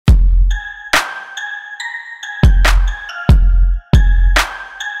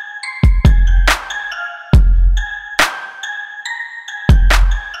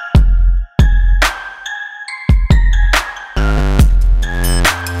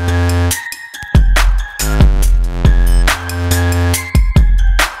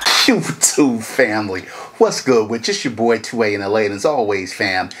family, what's good with just your boy 2A in LA, and as always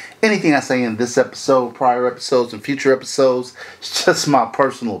fam, anything I say in this episode, prior episodes, and future episodes, it's just my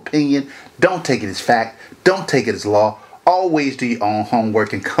personal opinion. Don't take it as fact, don't take it as law. Always do your own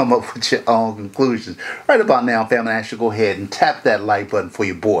homework and come up with your own conclusions. Right about now, family, I should go ahead and tap that like button for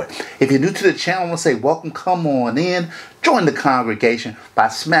your boy. If you're new to the channel, I want to say welcome, come on in. Join the congregation by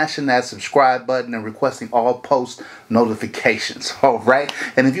smashing that subscribe button and requesting all post notifications. Alright?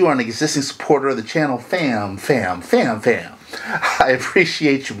 And if you are an existing supporter of the channel, fam, I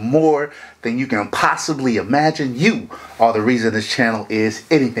appreciate you more than you can possibly imagine. You are the reason this channel is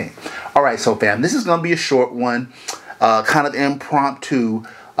anything. Alright, so fam, this is going to be a short one. Kind of impromptu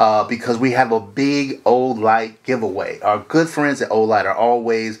because we have a big OLIGHT giveaway. Our good friends at OLIGHT are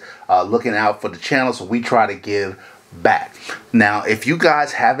always looking out for the channel, so we try to give back. Now, if you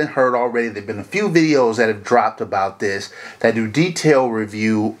guys haven't heard already, there have been a few videos that have dropped about this that do detailed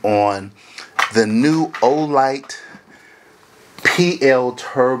review on the new OLIGHT PL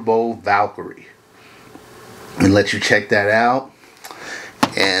Turbo Valkerie. And let you check that out.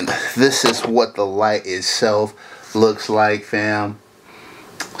 And this is what the light itself looks like, fam.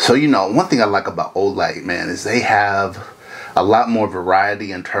 So, you know, one thing I like about OLIGHT, man, is they have a lot more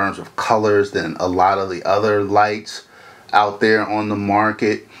variety in terms of colors than a lot of the other lights out there on the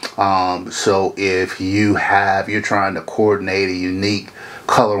market. So if you're trying to coordinate a unique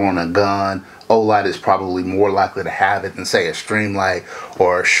color on a gun, OLIGHT is probably more likely to have it than, say, a Streamlight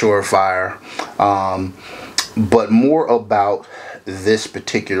or a Surefire. But more about this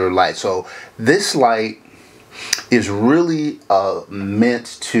particular light. So this light is really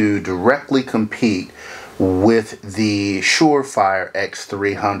meant to directly compete with the Surefire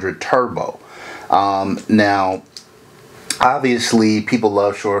X300 Turbo. Now, obviously, people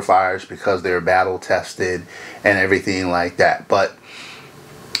love Surefires because they're battle tested and everything like that. But,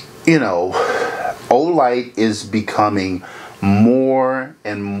 you know, OLIGHT is becoming more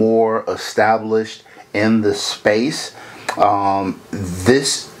and more established in the space.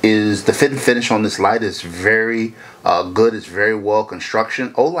 This is the fit and finish on this light is very good. It's very well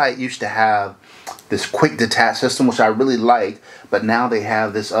construction. OLIGHT used to have this quick detach system, which I really liked, but now they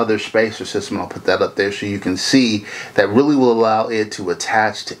have this other spacer system. I'll put that up there so you can see, that really will allow it to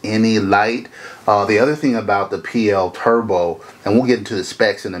attach to any light. The other thing about the PL Turbo, and we'll get into the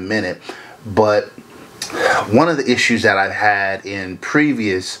specs in a minute, but one of the issues that I've had in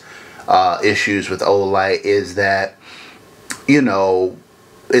previous issues with OLIGHT is that, you know,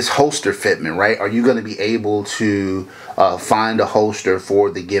 it's holster fitment, right? Are you going to be able to find a holster for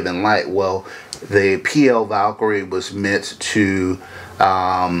the given light? Well, the PL Valkerie was meant to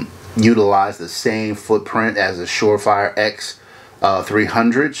utilize the same footprint as the Surefire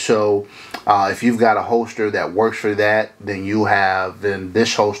X300. So if you've got a holster that works for that, then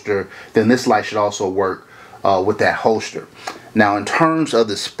this holster, then this light should also work with that holster. Now, in terms of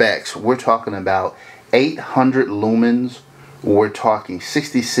the specs, we're talking about 800 lumens. We're talking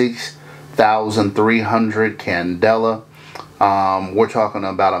 66,300 candela. We're talking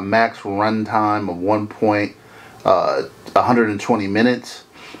about a max runtime of 120 minutes.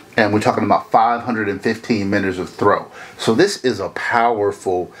 And we're talking about 515 minutes of throw. So this is a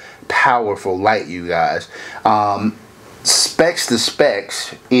powerful, powerful light, you guys. Specs to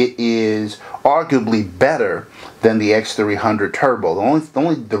specs, it is arguably better than the X300 Turbo.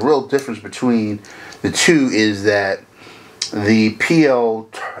 The real difference between the two is that the PL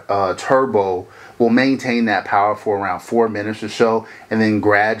Turbo will maintain that power for around 4 minutes or so, and then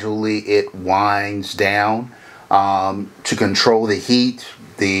gradually it winds down to control the heat.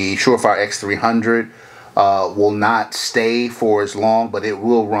 The Surefire X300 will not stay for as long, but it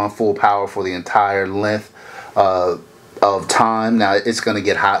will run full power for the entire length of time. Now, it's going to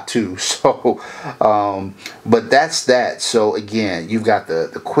get hot too, so but that's that. So again, you've got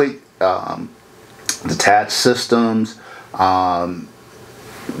the quick detached systems.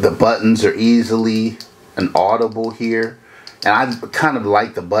 The buttons are easily and audible here, and I kind of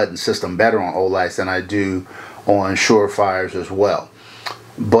like the button system better on OLIGHTs than I do on Surefires as well.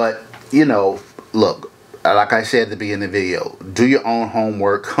 But, you know, look, like I said at the beginning of the video, do your own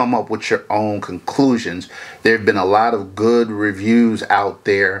homework, come up with your own conclusions. There have been a lot of good reviews out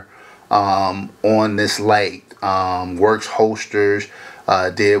there on this light. Works Holsters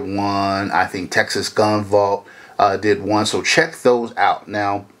did one. I think Texas Gun Vault did one. So check those out.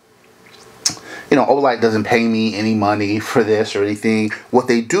 Now, you know, OLIGHT doesn't pay me any money for this or anything. What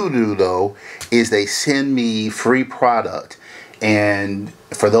they do though is they send me free product. And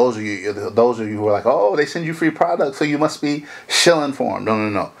for those of you who are like, oh, they send you free product, so you must be shilling for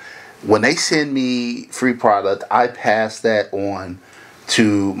them. No. When they send me free product, I pass that on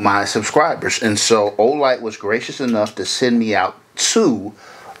to my subscribers. And so Olight was gracious enough to send me out 2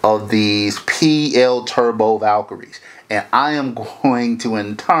 of these PL Turbo Valkeries. And I am going to,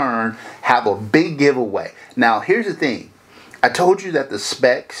 in turn, have a big giveaway. Now, here's the thing. I told you that the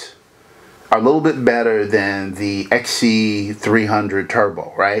specs are a little bit better than the XC300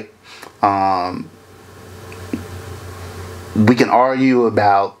 Turbo, right? We can argue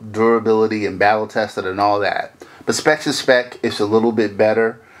about durability and battle tested and all that. But spec to spec, it's a little bit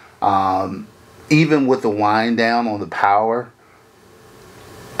better. Even with the wind down on the power,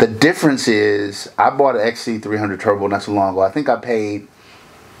 the difference is I bought an XC300 Turbo not so long ago. I think I paid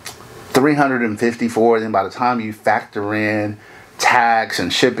 $350 for it. And by the time you factor in tax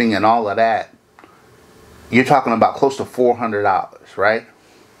and shipping and all of that, you're talking about close to $400, right?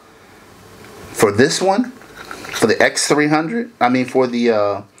 For this one, for the X300, I mean for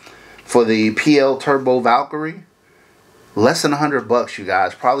the PL Turbo Valkerie, less than $100, you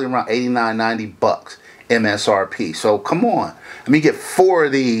guys. Probably around 89, 90 bucks MSRP. So come on, I mean, get 4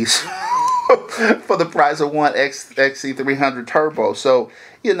 of these for the price of one XC300 Turbo. So,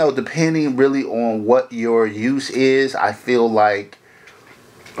 you know, depending really on what your use is, I feel like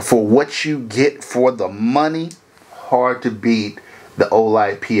for what you get for the money, hard to beat the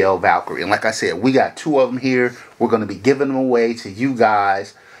OLIGHT PL Valkerie. And like I said, we got 2 of them here. We're going to be giving them away to you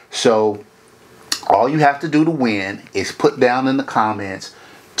guys. So all you have to do to win is put down in the comments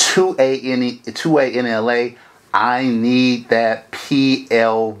 2ANLA. I need that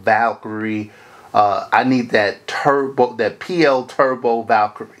PL Valkerie. I need that PL Turbo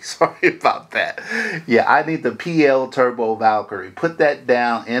Valkerie. Sorry about that. Yeah, I need the PL Turbo Valkerie. Put that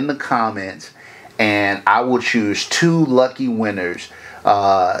down in the comments, and I will choose 2 lucky winners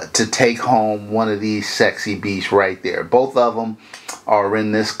to take home one of these sexy beasts right there. Both of them are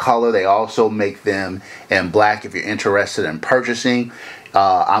in this color. They also make them in black if you're interested in purchasing.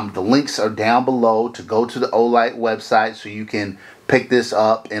 The links are down below to go to the Olight website so you can pick this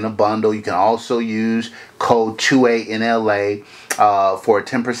up in a bundle. You can also use code 2ANLA for a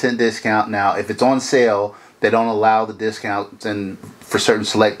 10% discount. Now, if it's on sale, they don't allow the discounts and for certain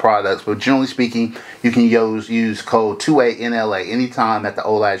select products, but generally speaking, you can use code 2ANLA anytime at the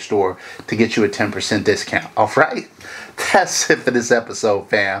Olight store to get you a 10% discount. All right, that's it for this episode,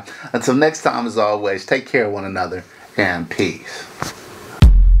 fam. Until next time, as always, take care of one another and peace.